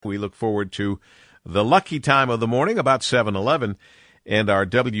We look forward to the lucky time of the morning, about 7:11, and our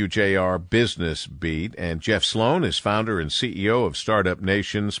WJR Business Beat. And Jeff Sloan is founder and CEO of Startup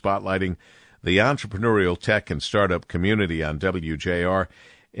Nation, spotlighting the entrepreneurial tech and startup community on WJR.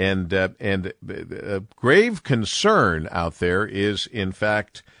 And a grave concern out there is, in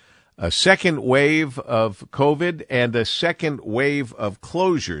fact, a second wave of COVID and a second wave of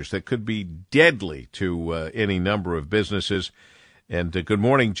closures that could be deadly to any number of businesses. And good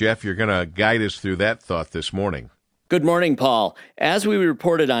morning, Jeff. You're going to guide us through that thought this morning. Good morning, Paul. As we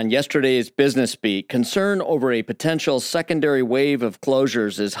reported on yesterday's Business Beat, concern over a potential secondary wave of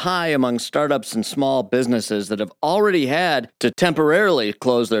closures is high among startups and small businesses that have already had to temporarily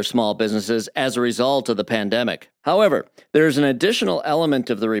close their small businesses as a result of the pandemic. However, there is an additional element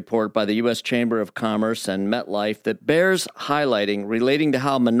of the report by the U.S. Chamber of Commerce and MetLife that bears highlighting relating to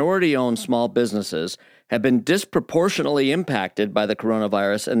how minority-owned small businesses have been disproportionately impacted by the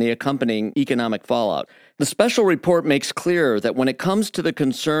coronavirus and the accompanying economic fallout. The special report makes clear that when it comes to the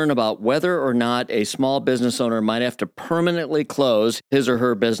concern about whether or not a small business owner might have to permanently close his or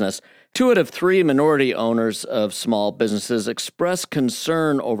her business, 2 out of 3 minority owners of small businesses express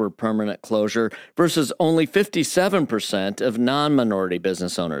concern over permanent closure versus only 57% of non-minority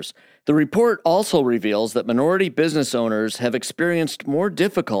business owners. The report also reveals that minority business owners have experienced more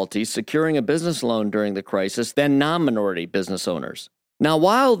difficulty securing a business loan during the crisis than non-minority business owners. Now,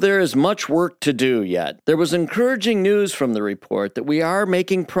 while there is much work to do yet, there was encouraging news from the report that we are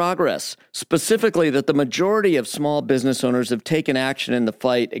making progress, specifically that the majority of small business owners have taken action in the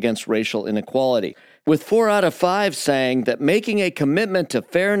fight against racial inequality, with 4 out of 5 saying that making a commitment to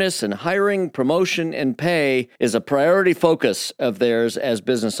fairness in hiring, promotion, and pay is a priority focus of theirs as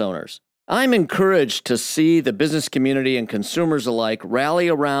business owners. I'm encouraged to see the business community and consumers alike rally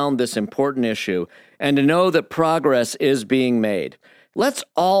around this important issue and to know that progress is being made. Let's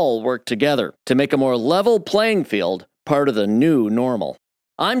all work together to make a more level playing field part of the new normal.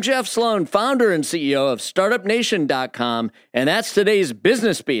 I'm Jeff Sloan, founder and CEO of StartupNation.com, and that's today's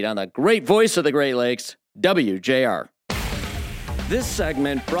Business Beat on the great voice of the Great Lakes, WJR. This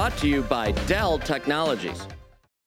segment brought to you by Dell Technologies.